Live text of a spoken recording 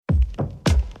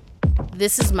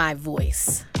This is my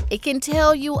voice. It can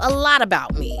tell you a lot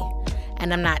about me,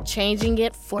 and I'm not changing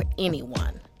it for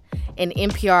anyone. In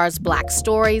NPR's Black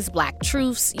Stories, Black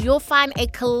Truths, you'll find a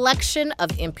collection of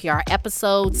NPR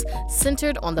episodes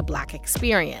centered on the Black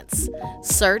experience.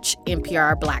 Search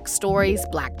NPR Black Stories,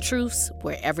 Black Truths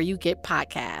wherever you get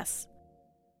podcasts.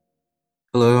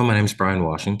 Hello, my name is Bryan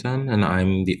Washington, and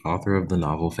I'm the author of the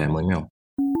novel Family Meal.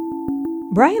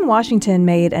 Bryan Washington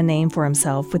made a name for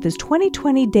himself with his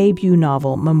 2020 debut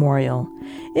novel, Memorial.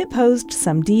 It posed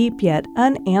some deep yet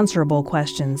unanswerable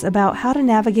questions about how to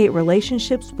navigate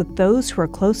relationships with those who are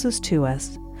closest to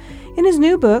us. In his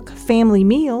new book, Family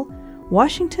Meal,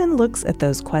 Washington looks at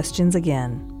those questions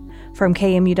again. From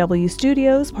KMUW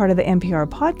Studios, part of the NPR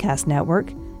Podcast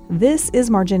Network, this is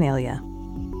Marginalia.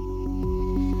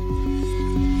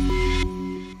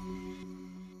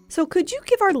 So could you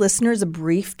give our listeners a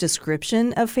brief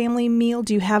description of Family Meal?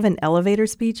 Do you have an elevator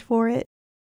speech for it?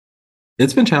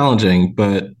 It's been challenging,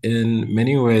 but in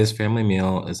many ways, Family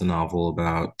Meal is a novel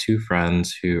about two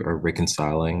friends who are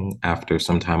reconciling after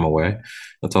some time away.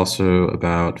 It's also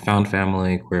about found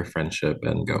family, queer friendship,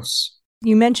 and ghosts.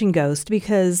 You mentioned ghost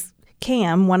because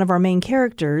Cam, one of our main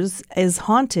characters, is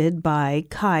haunted by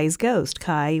Kai's ghost.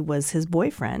 Kai was his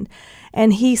boyfriend,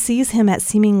 and he sees him at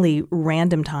seemingly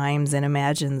random times and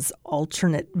imagines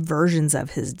alternate versions of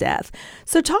his death.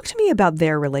 So talk to me about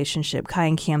their relationship, Kai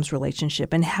and Cam's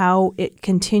relationship, and how it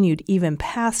continued even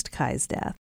past Kai's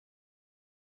death.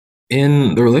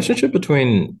 In the relationship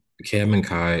between Cam and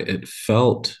Kai, it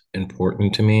felt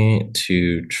important to me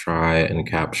to try and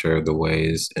capture the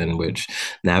ways in which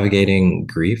navigating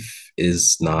grief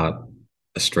is not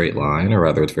a straight line, or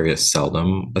rather, it's very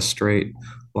seldom a straight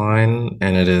line,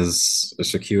 and it is a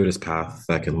circuitous path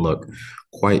that can look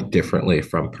quite differently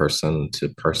from person to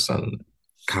person.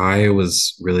 Kai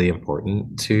was really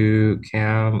important to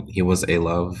Cam. He was a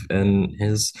love in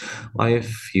his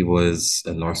life. He was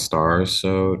a North Star,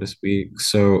 so to speak.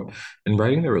 So, in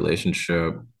writing the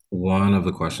relationship, one of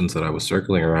the questions that I was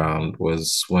circling around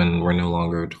was when we're no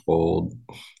longer told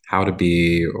how to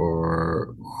be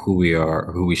or who we are,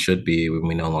 who we should be, when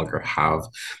we no longer have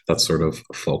that sort of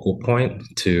focal point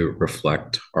to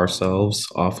reflect ourselves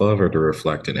off of, or to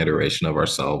reflect an iteration of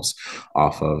ourselves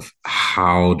off of.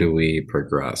 How do we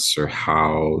progress, or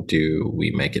how do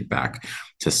we make it back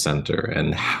to center,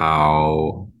 and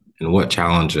how and what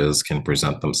challenges can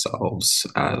present themselves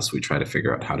as we try to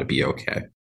figure out how to be okay?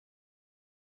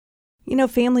 You know,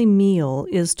 Family Meal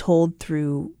is told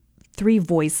through three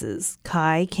voices,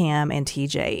 Kai, Cam, and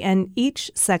TJ. And each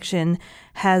section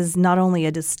has not only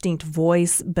a distinct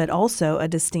voice, but also a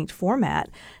distinct format.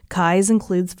 Kai's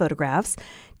includes photographs.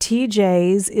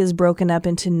 TJ's is broken up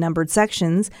into numbered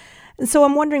sections. And so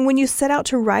I'm wondering, when you set out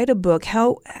to write a book,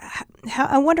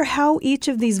 I wonder how each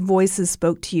of these voices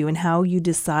spoke to you, and how you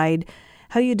decided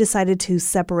to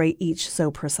separate each so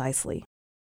precisely.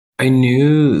 I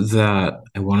knew that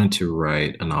I wanted to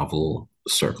write a novel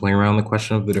circling around the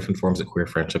question of the different forms that queer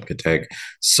friendship could take.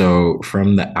 So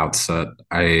from the outset,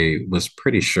 I was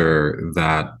pretty sure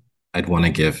that I'd want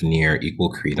to give near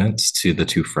equal credence to the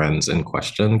two friends in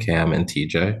question, Cam and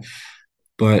TJ.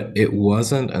 But it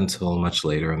wasn't until much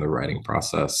later in the writing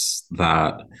process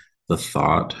that the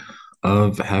thought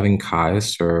of having Kai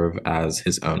serve as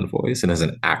his own voice and as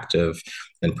an active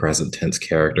and present tense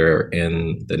character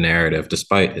in the narrative,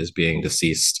 despite his being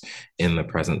deceased in the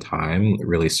present time,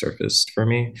 really surfaced for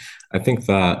me. I think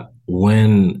that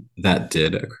when that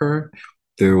did occur,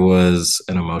 there was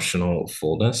an emotional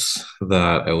fullness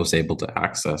that I was able to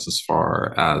access as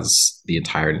far as the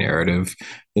entire narrative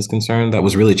is concerned. That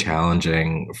was really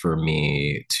challenging for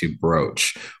me to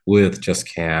broach with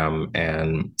just Cam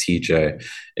and TJ.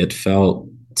 It felt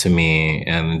to me,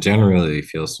 and generally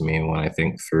feels to me when I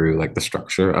think through like the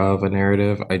structure of a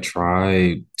narrative, I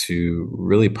try to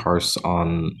really parse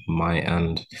on my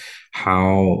end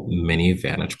how many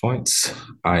vantage points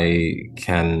I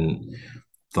can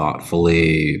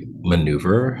thoughtfully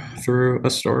maneuver through a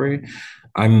story.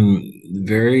 I'm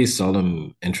very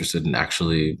seldom interested in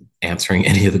actually answering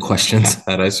any of the questions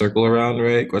that I circle around,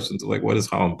 right? Questions like, what is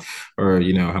home? Or,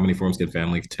 how many forms can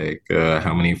family take?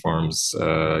 How many forms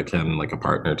can like a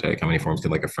partner take? How many forms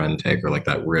can like a friend take? Or like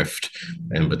that rift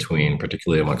in between,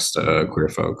 particularly amongst queer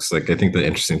folks. Like, I think the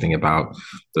interesting thing about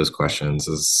those questions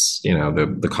is,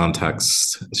 the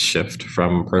context shift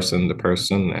from person to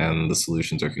person, and the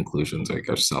solutions or conclusions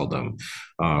are seldom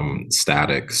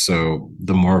static. So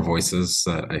the more voices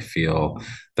that I feel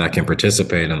that can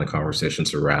participate in the conversation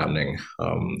surrounding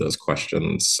those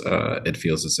questions, it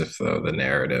feels as if the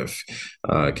narrative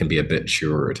can be a bit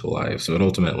truer to life. So it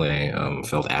ultimately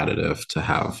felt additive to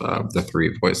have the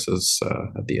three voices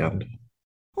at the end.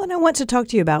 Well, and I want to talk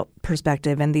to you about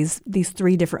perspective and these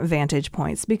three different vantage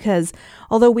points, because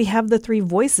although we have the three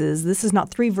voices, this is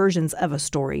not three versions of a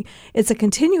story. It's a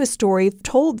continuous story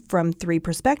told from three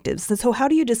perspectives. And so how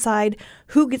do you decide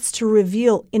who gets to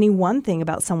reveal any one thing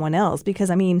about someone else? Because,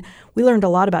 I mean, we learned a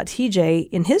lot about TJ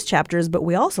in his chapters, but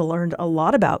we also learned a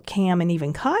lot about Cam and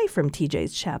even Kai from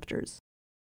TJ's chapters.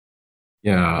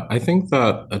 Yeah, I think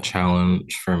that a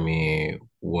challenge for me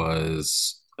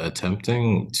was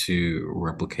attempting to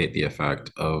replicate the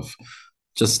effect of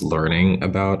just learning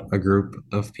about a group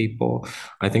of people.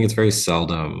 I think it's very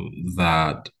seldom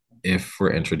that if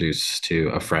we're introduced to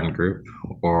a friend group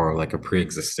or like a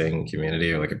pre-existing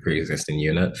community or like a pre-existing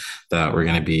unit, that we're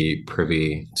going to be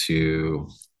privy to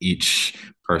each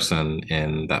person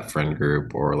in that friend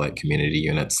group or like community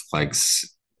units likes,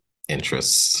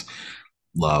 interests,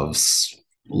 loves,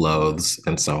 loathes,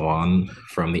 and so on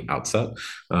from the outset.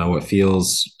 What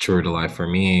feels truer to life for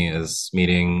me is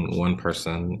meeting one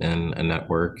person in a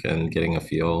network and getting a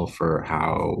feel for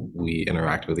how we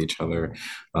interact with each other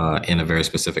in a very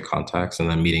specific context, and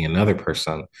then meeting another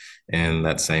person in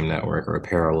that same network or a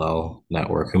parallel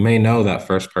network who may know that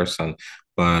first person,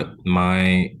 but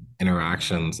my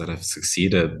interactions that have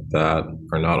succeeded that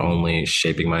are not only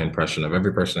shaping my impression of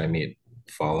every person I meet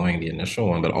following the initial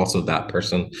one, but also that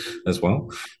person as well.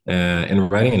 In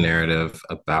writing a narrative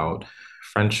about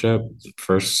friendship,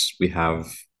 first we have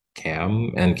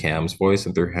Cam and Cam's voice,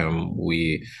 and through him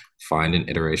we find an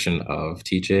iteration of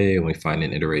TJ and we find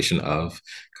an iteration of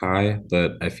Kai.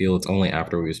 But I feel it's only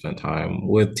after we've spent time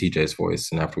with TJ's voice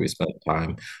and after we spent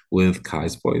time with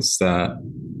Kai's voice that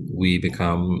we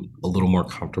become a little more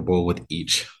comfortable with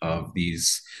each of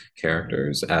these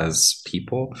characters as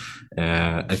people.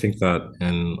 And I think that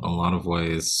in a lot of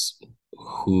ways,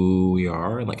 who we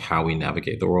are and like how we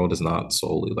navigate the world is not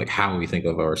solely like how we think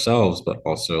of ourselves, but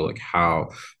also like how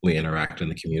we interact in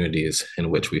the communities in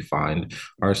which we find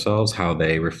ourselves, how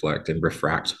they reflect and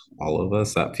refract all of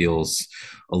us. That feels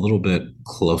a little bit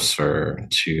closer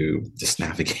to just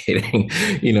navigating,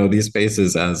 these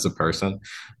spaces as a person.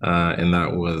 And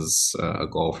that was a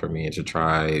goal for me to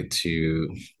try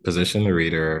to position the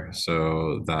reader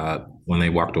so that when they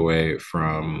walked away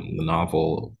from the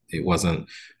novel, it wasn't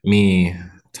me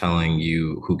telling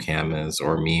you who Cam is,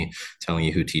 or me telling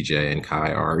you who TJ and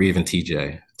Kai are, or even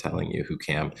TJ telling you who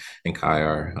Cam and Kai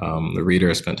are. The reader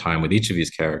has spent time with each of these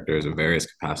characters in various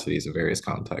capacities, in various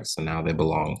contexts, and now they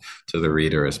belong to the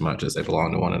reader as much as they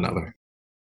belong to one another.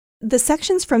 The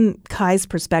sections from Kai's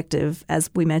perspective, as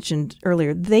we mentioned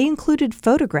earlier, they included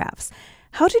photographs.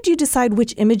 How did you decide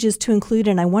which images to include?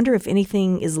 And I wonder if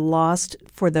anything is lost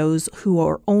for those who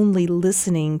are only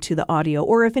listening to the audio,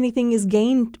 or if anything is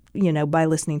gained, by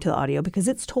listening to the audio, because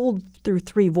it's told through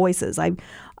three voices.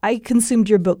 I consumed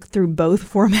your book through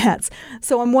both formats.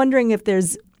 So I'm wondering if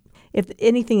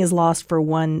anything is lost for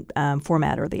one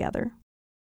format or the other.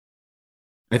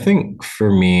 I think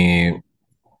for me,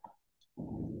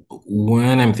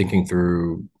 when I'm thinking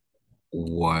through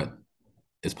what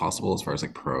is possible as far as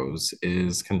like prose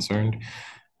is concerned,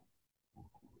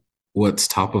 what's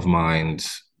top of mind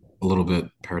a little bit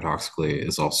paradoxically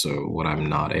is also what I'm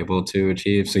not able to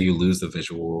achieve. So you lose the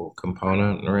visual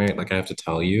component, right? Like I have to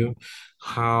tell you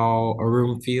how a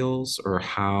room feels or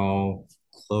how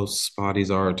close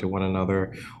bodies are to one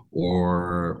another,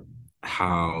 or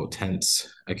how tense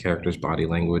a character's body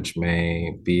language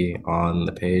may be on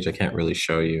the page. I can't really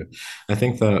show you. I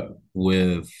think that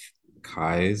with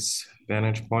Kai's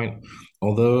vantage point,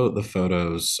 although the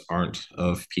photos aren't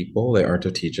of people, they aren't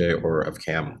of TJ or of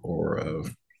Cam or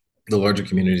of the larger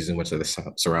communities in which they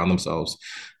surround themselves,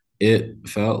 it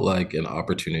felt like an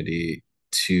opportunity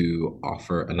to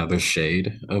offer another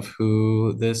shade of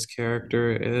who this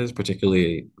character is,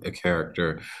 particularly a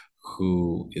character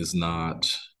who is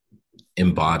not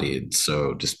embodied,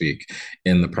 so to speak,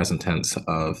 in the present tense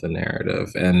of the narrative.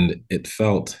 And it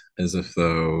felt as if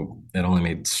though it only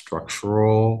made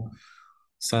structural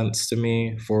sense to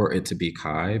me for it to be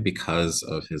Kai because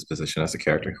of his position as a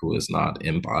character who is not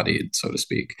embodied, so to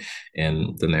speak,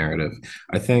 in the narrative.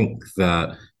 I think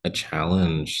that a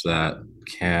challenge that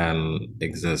can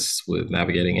exist with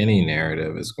navigating any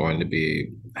narrative is going to be,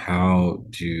 how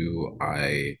do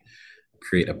I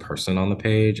create a person on the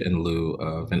page in lieu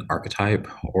of an archetype,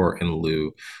 or in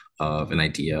lieu of an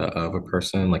idea of a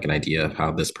person, like an idea of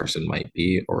how this person might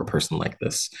be, or a person like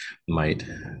this might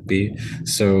be.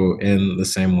 So, in the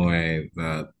same way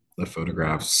that the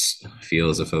photographs feel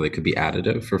as if they could be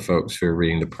additive for folks who are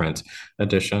reading the print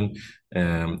edition,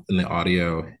 in the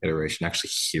audio iteration,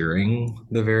 actually hearing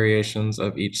the variations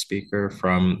of each speaker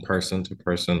from person to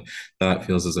person, that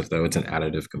feels as if though it's an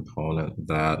additive component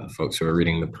that folks who are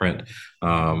reading the print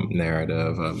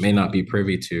narrative may not be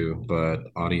privy to, but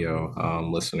audio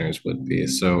listeners would be.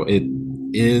 So it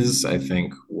is, I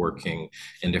think, working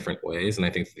in different ways, and I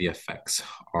think the effects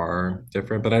are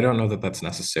different. But I don't know that that's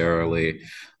necessarily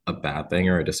a bad thing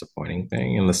or a disappointing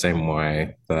thing, in the same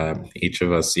way that each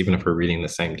of us, even if we're reading the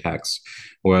same text,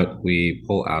 what we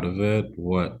pull out of it,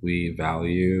 what we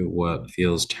value, what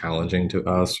feels challenging to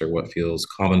us, or what feels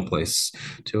commonplace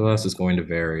to us is going to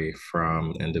vary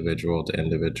from individual to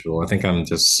individual. I think I'm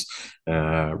just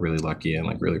really lucky and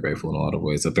like really grateful in a lot of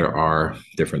ways that there are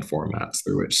different formats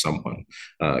through which someone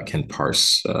can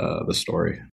parse the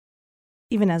story.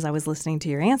 Even as I was listening to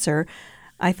your answer,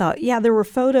 I thought, yeah, there were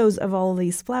photos of all of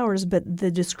these flowers, but the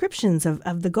descriptions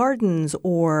of the gardens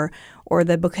or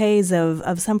the bouquets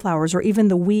of sunflowers or even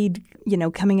the weed,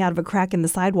 coming out of a crack in the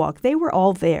sidewalk, they were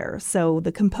all there. So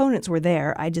the components were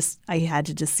there. I had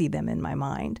to just see them in my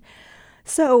mind.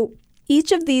 So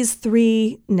each of these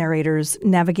three narrators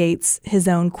navigates his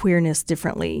own queerness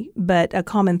differently, but a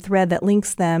common thread that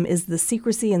links them is the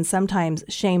secrecy and sometimes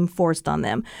shame forced on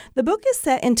them. The book is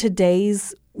set in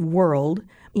today's world,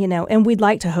 and we'd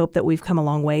like to hope that we've come a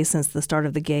long way since the start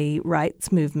of the gay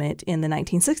rights movement in the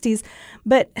 1960s.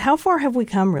 But how far have we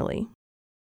come, really?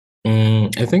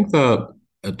 I think that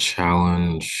a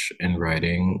challenge in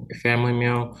writing Family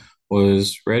Meal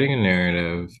was writing a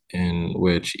narrative in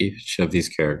which each of these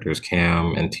characters,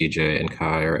 Cam and TJ and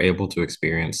Kai, are able to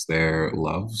experience their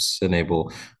loves and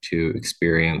able to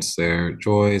experience their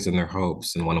joys and their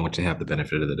hopes, and one in which they have the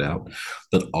benefit of the doubt,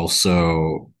 but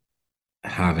also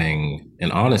having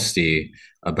an honesty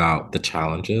about the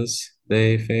challenges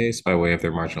they face by way of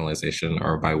their marginalization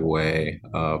or by way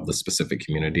of the specific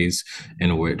communities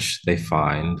in which they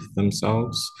find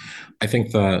themselves. I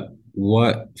think that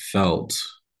what felt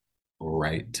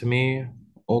right to me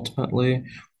ultimately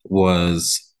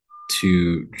was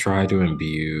to try to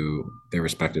imbue their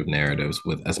respective narratives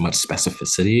with as much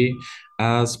specificity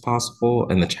as possible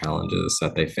and the challenges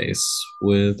that they face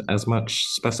with as much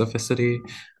specificity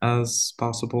as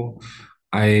possible.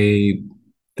 I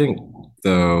think,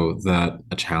 though, that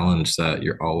a challenge that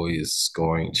you're always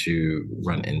going to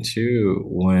run into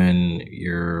when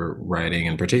you're writing,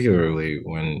 and particularly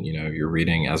when you're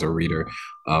reading as a reader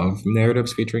of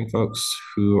narratives featuring folks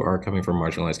who are coming from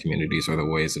marginalized communities, are the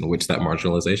ways in which that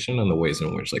marginalization and the ways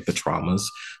in which like the traumas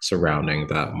surrounding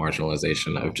that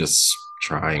marginalization of just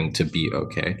trying to be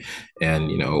okay and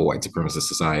a white supremacist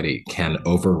society can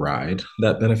override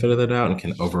that benefit of the doubt and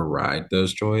can override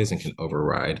those joys and can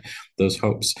override those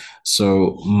hopes.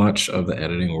 So much of the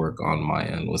editing work on my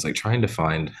end was like trying to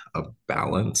find a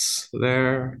balance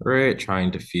there, right?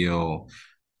 Trying to feel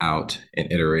out an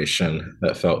iteration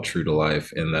that felt true to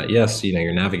life, and that yes,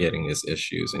 you're navigating these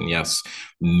issues, and yes,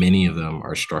 many of them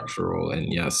are structural,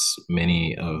 and yes,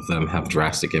 many of them have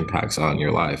drastic impacts on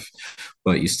your life,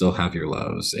 but you still have your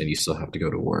loves, and you still have to go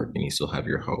to work, and you still have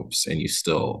your hopes, and you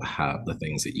still have the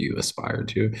things that you aspire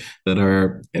to that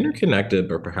are interconnected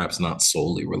but perhaps not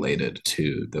solely related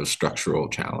to those structural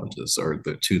challenges or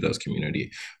to those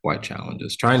community wide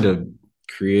challenges. Trying to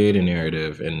create a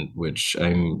narrative in which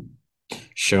I'm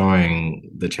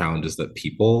showing the challenges that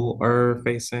people are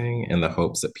facing and the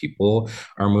hopes that people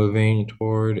are moving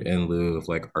toward in lieu of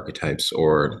like archetypes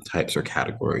or types or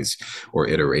categories or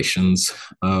iterations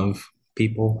of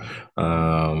people,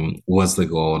 was the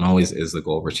goal and always is the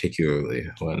goal, particularly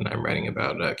when I'm writing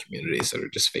about communities that are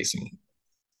just facing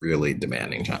really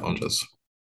demanding challenges.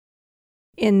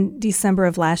 In December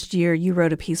of last year, you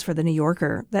wrote a piece for The New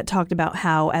Yorker that talked about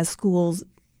how as schools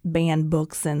ban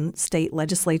books and state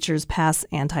legislatures pass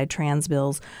anti-trans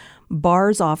bills,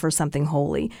 bars offer something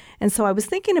holy. And so I was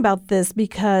thinking about this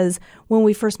because when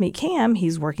we first meet Cam,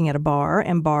 he's working at a bar,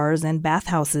 and bars and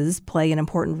bathhouses play an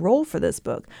important role for this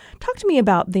book. Talk to me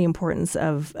about the importance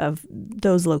of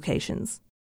those locations.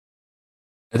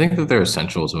 I think that they're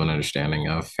essential to an understanding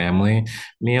of Family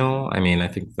Meal. I mean, I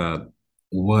think that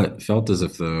what felt as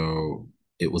if though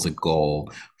it was a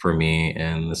goal for me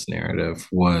in this narrative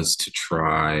was to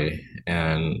try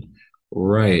and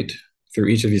write through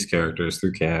each of these characters,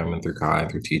 through Cam and through Kai and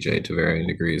through TJ to varying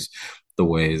degrees, the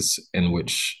ways in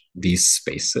which these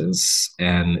spaces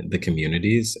and the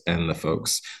communities and the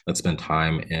folks that spend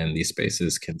time in these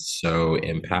spaces can so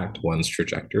impact one's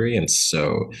trajectory and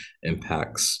so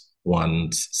impacts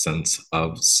one's sense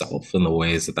of self and the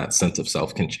ways that that sense of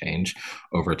self can change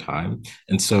over time.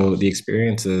 And so the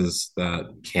experiences that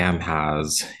Cam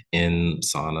has in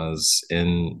saunas,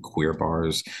 in queer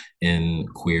bars, in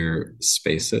queer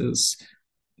spaces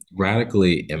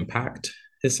radically impact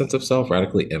his sense of self,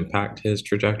 radically impact his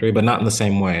trajectory, but not in the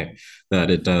same way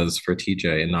that it does for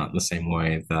TJ and not in the same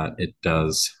way that it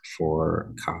does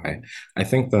for Kai. I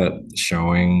think that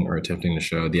showing or attempting to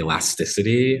show the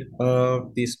elasticity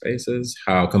of these spaces,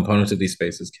 how components of these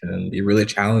spaces can be really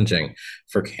challenging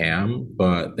for Cam,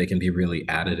 but they can be really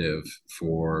additive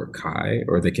for Kai,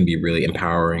 or they can be really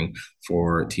empowering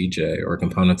for TJ, or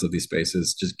components of these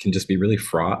spaces just be really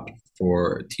fraught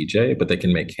for TJ, but they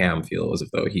can make Cam feel as if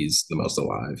though he's the most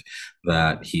alive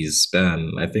that he's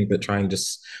been. I think that trying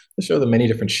just to show the many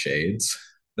different shades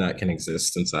that can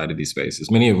exist inside of these spaces,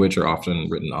 many of which are often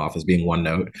written off as being one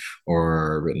note,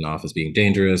 or written off as being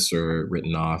dangerous, or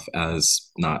written off as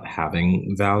not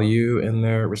having value in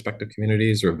their respective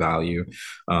communities or value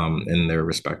in their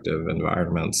respective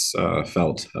environments,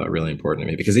 felt really important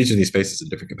to me, because each of these spaces in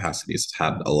different capacities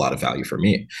had a lot of value for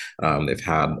me. They've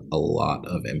had a lot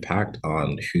of impact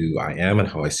on who I am and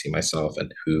how I see myself,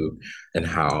 and who and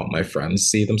how my friends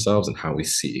see themselves, and how we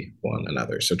see one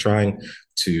another. So trying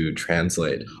to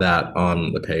translate that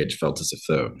on the page felt as if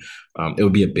though it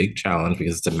would be a big challenge,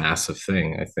 because it's a massive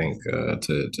thing, I think,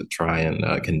 to try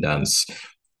and condense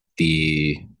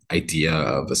the idea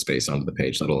of a space onto the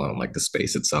page, let alone like the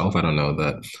space itself. I don't know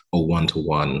that a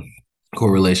one-to-one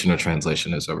correlation or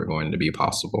translation is ever going to be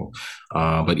possible.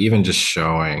 But even just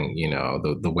showing,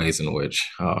 the ways in which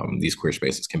these queer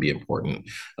spaces can be important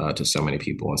to so many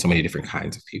people and so many different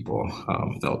kinds of people,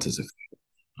 felt as if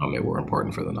it were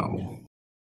important for the novel.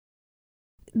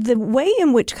 The way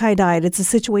in which Kai died, it's a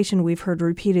situation we've heard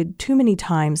repeated too many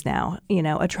times now.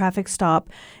 A traffic stop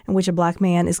in which a Black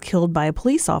man is killed by a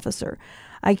police officer.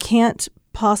 I can't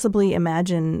possibly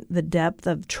imagine the depth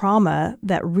of trauma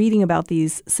that reading about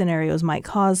these scenarios might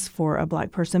cause for a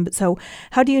Black person. But so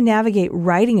how do you navigate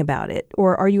writing about it?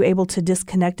 Or are you able to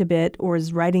disconnect a bit? Or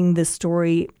is writing this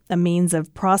story a means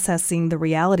of processing the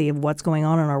reality of what's going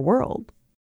on in our world?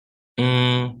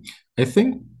 I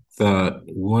think that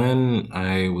when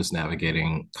I was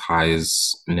navigating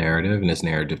Kai's narrative and his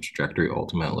narrative trajectory,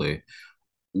 ultimately,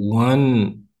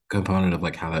 one component of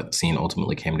like how that scene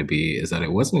ultimately came to be is that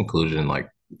it wasn't included in like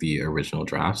the original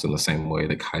drafts in the same way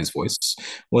that Kai's voice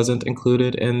wasn't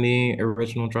included in the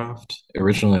original draft.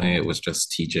 Originally, it was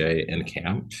just TJ and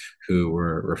Cam who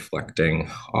were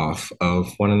reflecting off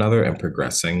of one another and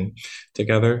progressing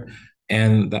together.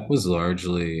 And that was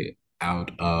largely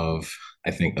out of,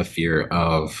 I think, a fear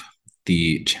of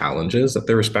the challenges that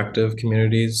their respective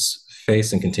communities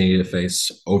face and continue to face,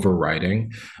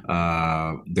 overriding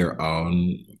their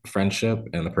own friendship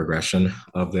and the progression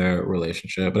of their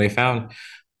relationship. But I found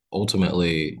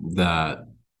ultimately that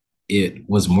it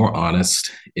was more honest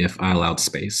if I allowed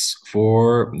space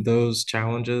for those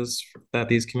challenges that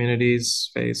these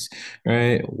communities face,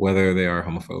 right? Whether they are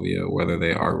homophobia, whether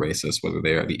they are racist, whether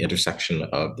they are the intersection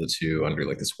of the two under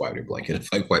like this wider blanket of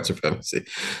like white supremacy,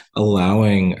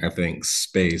 allowing, I think,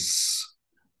 space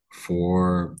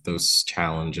for those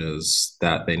challenges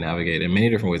that they navigate in many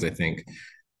different ways, I think,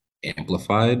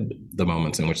 amplified the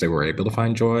moments in which they were able to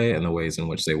find joy and the ways in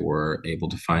which they were able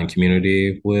to find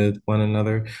community with one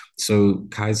another. So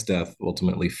Kai's death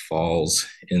ultimately falls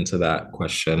into that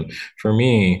question for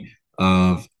me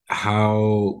of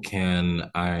how can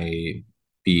I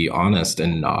be honest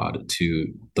and nod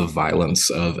to the violence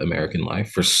of American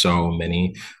life for so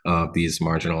many of these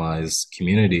marginalized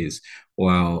communities,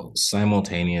 while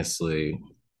simultaneously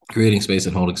creating space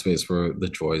and holding space for the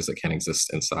joys that can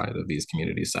exist inside of these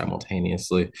communities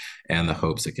simultaneously, and the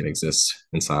hopes that can exist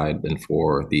inside and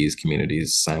for these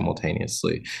communities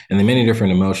simultaneously, and the many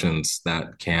different emotions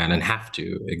that can and have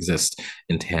to exist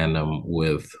in tandem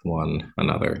with one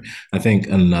another. I think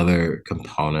another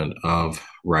component of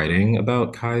writing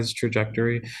about Kai's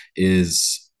trajectory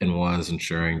is and was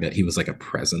ensuring that he was like a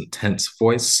present tense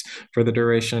voice for the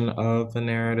duration of the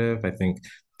narrative. I think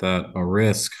that a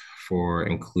risk for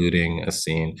including a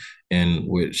scene in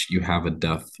which you have a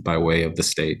death by way of the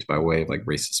state, by way of like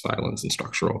racist violence and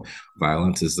structural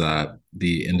violence, is that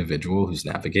the individual who's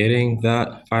navigating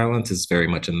that violence is very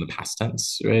much in the past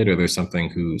tense, right? Or there's something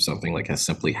who something like has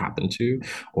simply happened to,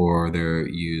 or they're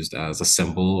used as a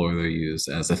symbol, or they're used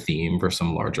as a theme for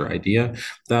some larger idea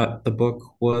that the book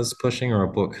was pushing or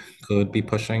a book could be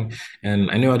pushing.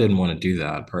 And I knew I didn't want to do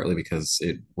that, partly because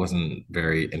it wasn't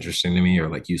very interesting to me or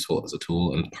like useful as a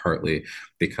tool, and partly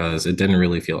because it didn't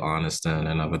really feel honest honest in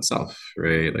and of itself,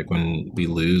 right? Like when we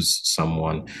lose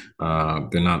someone,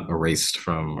 they're not erased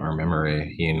from our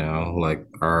memory, like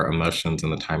our emotions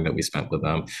and the time that we spent with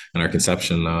them and our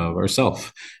conception of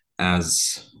ourself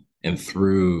as and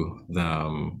through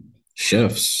them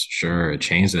shifts, sure, it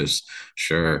changes,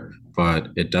 sure, but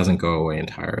it doesn't go away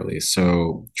entirely.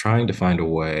 So trying to find a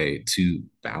way to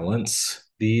balance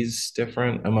these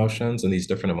different emotions and these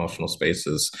different emotional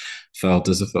spaces felt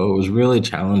as if though it was really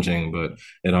challenging, but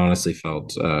it honestly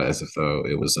felt as if though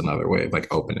it was another way of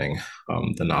like opening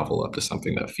the novel up to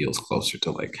something that feels closer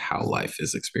to like how life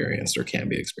is experienced or can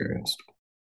be experienced.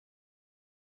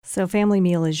 So Family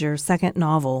Meal is your second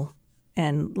novel,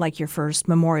 and like your first,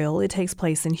 Memorial, it takes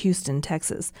place in Houston,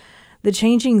 Texas. The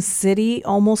changing city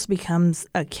almost becomes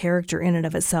a character in and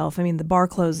of itself. I mean, the bar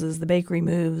closes, the bakery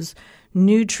moves,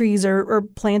 new trees are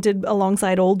planted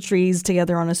alongside old trees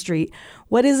together on a street.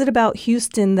 What is it about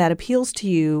Houston that appeals to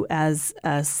you as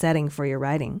a setting for your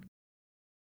writing?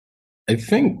 I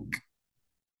think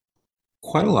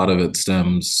quite a lot of it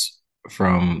stems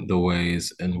from the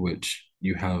ways in which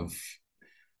you have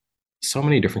so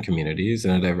many different communities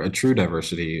and a true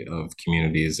diversity of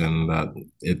communities, and that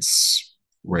it's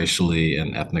racially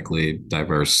and ethnically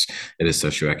diverse. It is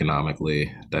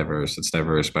socioeconomically diverse. It's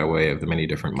diverse by way of the many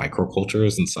different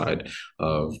microcultures inside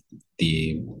of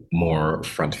the more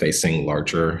front-facing,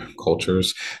 larger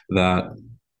cultures that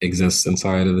exist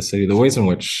inside of the city. The ways in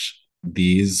which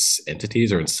these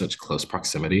entities are in such close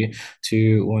proximity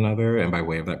to one another, and by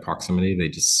way of that proximity, they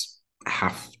just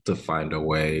have to find a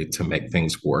way to make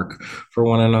things work for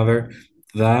one another.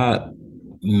 That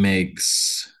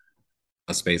makes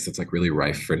a space that's like really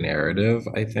rife for narrative,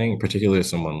 I think, particularly as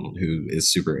someone who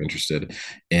is super interested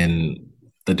in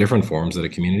the different forms that a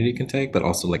community can take, but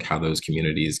also like how those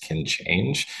communities can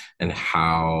change and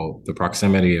how the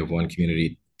proximity of one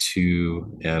community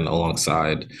to and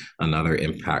alongside another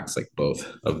impacts like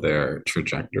both of their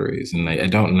trajectories. And I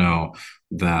don't know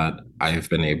that I've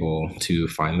been able to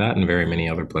find that in very many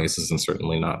other places, and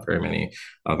certainly not very many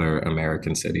other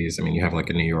American cities. I mean, you have like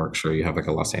a New York, sure, you have like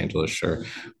a Los Angeles, sure.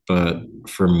 But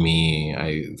for me,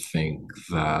 I think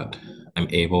that I'm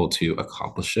able to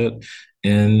accomplish it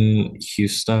in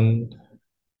Houston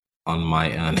on my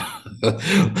end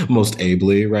most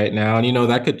ably right now. And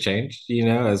that could change,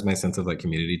 as my sense of like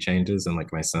community changes and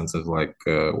like my sense of like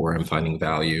where I'm finding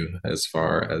value as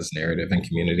far as narrative and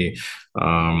community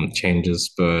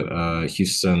changes. But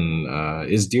Houston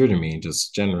is dear to me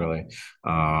just generally,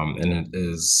 and it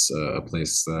is a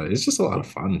place that is just a lot of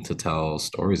fun to tell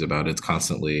stories about. It's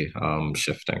constantly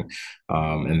shifting,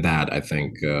 and that I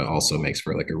think also makes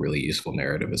for like a really useful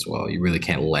narrative as well. You really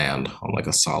can't land on like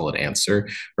a solid answer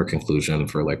or conclusion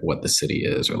for like what the city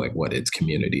is or like what its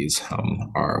communities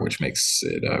are, which makes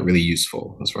it really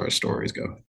useful as far as stories go.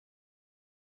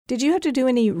 Did you have to do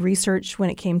any research when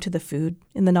it came to the food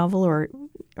in the novel, or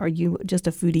are you just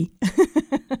a foodie?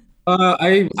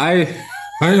 I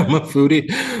am a foodie.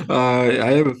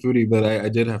 I am a foodie, but I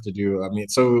did have to do. I mean,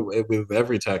 so with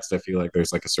every text, I feel like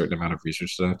there's like a certain amount of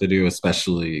research that I have to do,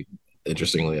 especially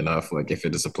interestingly enough, like if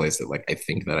it is a place that like I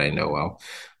think that I know well,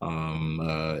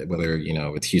 whether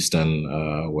it's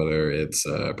Houston, whether it's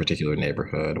a particular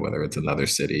neighborhood, whether it's another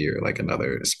city or like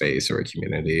another space or a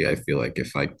community, I feel like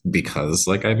if like because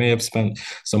like I may have spent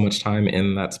so much time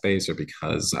in that space, or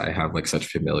because I have like such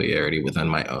familiarity within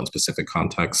my own specific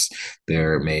context,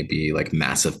 there may be like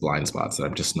massive blind spots that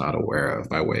I'm just not aware of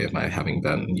by way of my having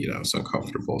been so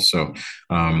comfortable. So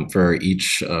for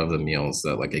each of the meals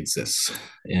that like exists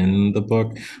in the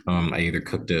book, I either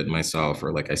cooked it myself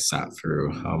or like I sat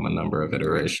through a number of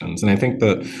iterations. And I think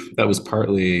that was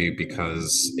partly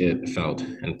because it felt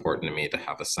important to me to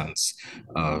have a sense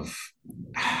of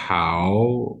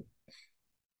how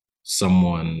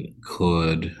someone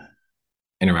could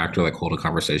interact or like hold a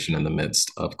conversation in the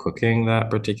midst of cooking that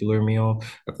particular meal.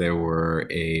 If they were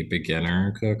a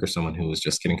beginner cook or someone who was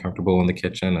just getting comfortable in the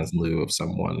kitchen, as lieu of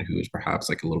someone who is perhaps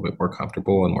like a little bit more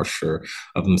comfortable and more sure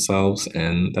of themselves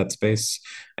in that space.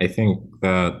 I think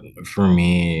that for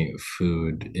me,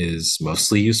 food is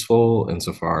mostly useful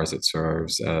insofar as it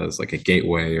serves as like a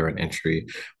gateway or an entry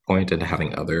point into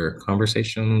having other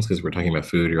conversations, because we're talking about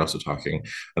food, you're also talking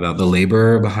about the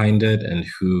labor behind it and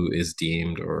who is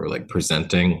deemed or like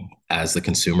presenting as the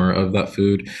consumer of that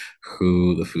food,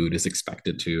 who the food is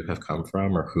expected to have come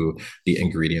from, or who the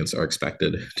ingredients are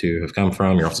expected to have come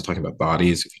from. You're also talking about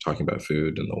bodies if you're talking about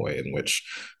food, and the way in which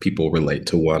people relate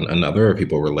to one another, or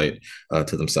people relate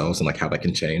to themselves, and like how that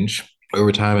can change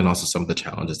over time, and also some of the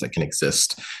challenges that can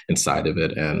exist inside of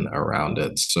it and around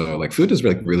it. So like food is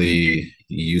like really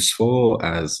useful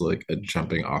as like a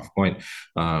jumping off point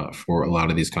for a lot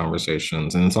of these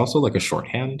conversations. And it's also like a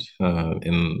shorthand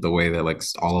in the way that like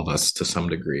all of us to some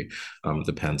degree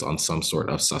depends on some sort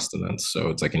of sustenance. So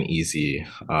it's like an easy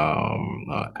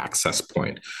access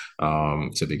point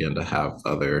to begin to have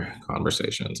other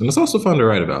conversations. And it's also fun to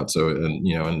write about. So, and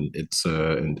and it's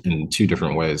in two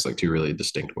different ways, like two really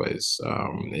distinct ways.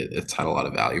 It's had a lot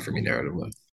of value for me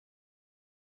narratively.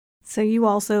 So you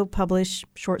also publish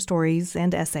short stories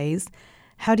and essays.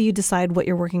 How do you decide what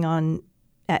you're working on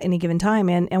at any given time,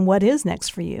 and what is next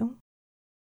for you?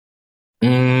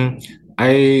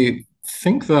 I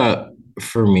think that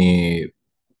for me,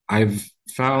 I've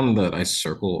found that I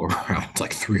circle around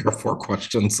like 3 or 4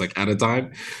 questions like at a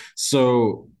time.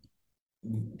 So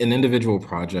an individual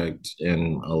project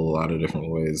in a lot of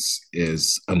different ways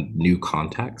is a new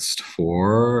context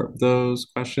for those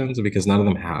questions because none of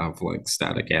them have like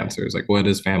static answers. Like, what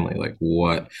is family? Like,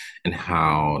 what and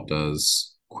how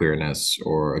does queerness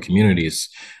or a community's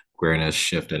queerness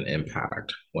shift and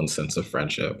impact one's sense of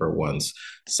friendship or one's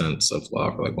sense of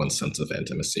love or like one's sense of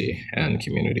intimacy and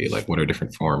community? Like, what are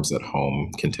different forms that home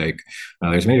can take?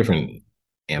 There's many different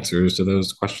answers to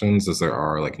those questions as there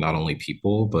are like not only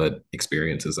people but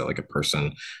experiences that like a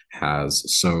person has.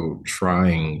 So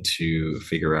trying to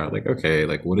figure out like, okay,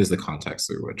 like what is the context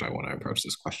through which I want to approach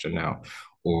this question now,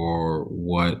 or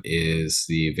what is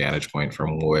the vantage point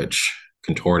from which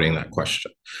contorting that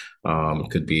question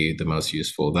could be the most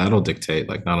useful. That'll dictate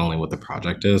like not only what the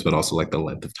project is, but also like the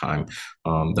length of time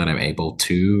that I'm able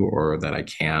to or that I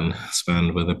can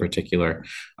spend with a particular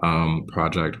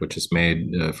project, which is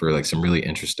made for like some really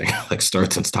interesting like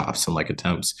starts and stops and like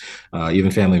attempts.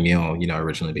 Even Family Meal,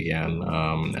 originally began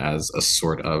as a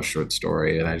sort of short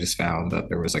story, and I just found that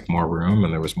there was like more room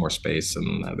and there was more space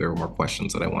and there were more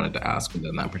questions that I wanted to ask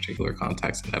within that particular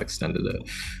context, and that extended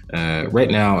it.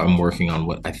 Right now, I'm working on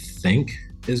what I think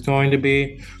is going to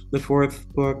be the 4th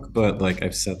book, but like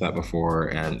I've said that before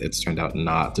and it's turned out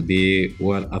not to be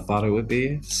what I thought it would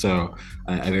be. So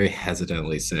I very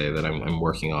hesitantly say that I'm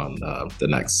working on the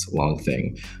next long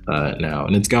thing now,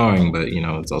 and it's going, but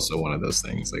it's also one of those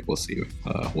things like we'll see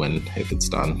if it's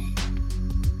done.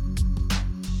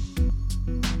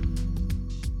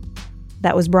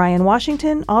 That was Bryan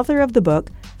Washington, author of the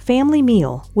book Family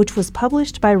Meal, which was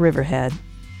published by Riverhead.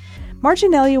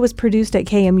 Marginalia was produced at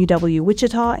KMUW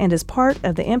Wichita and is part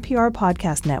of the NPR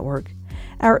Podcast Network.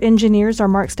 Our engineers are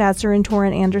Mark Statzer and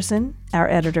Torrin Anderson. Our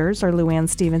editors are Luann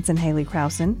Stevens and Haley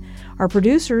Krausen. Our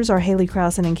producers are Haley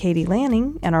Krausen and Katie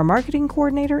Lanning, and our marketing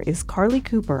coordinator is Carly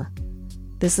Cooper.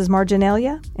 This is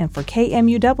Marginalia, and for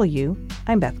KMUW,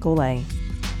 I'm Beth Golay.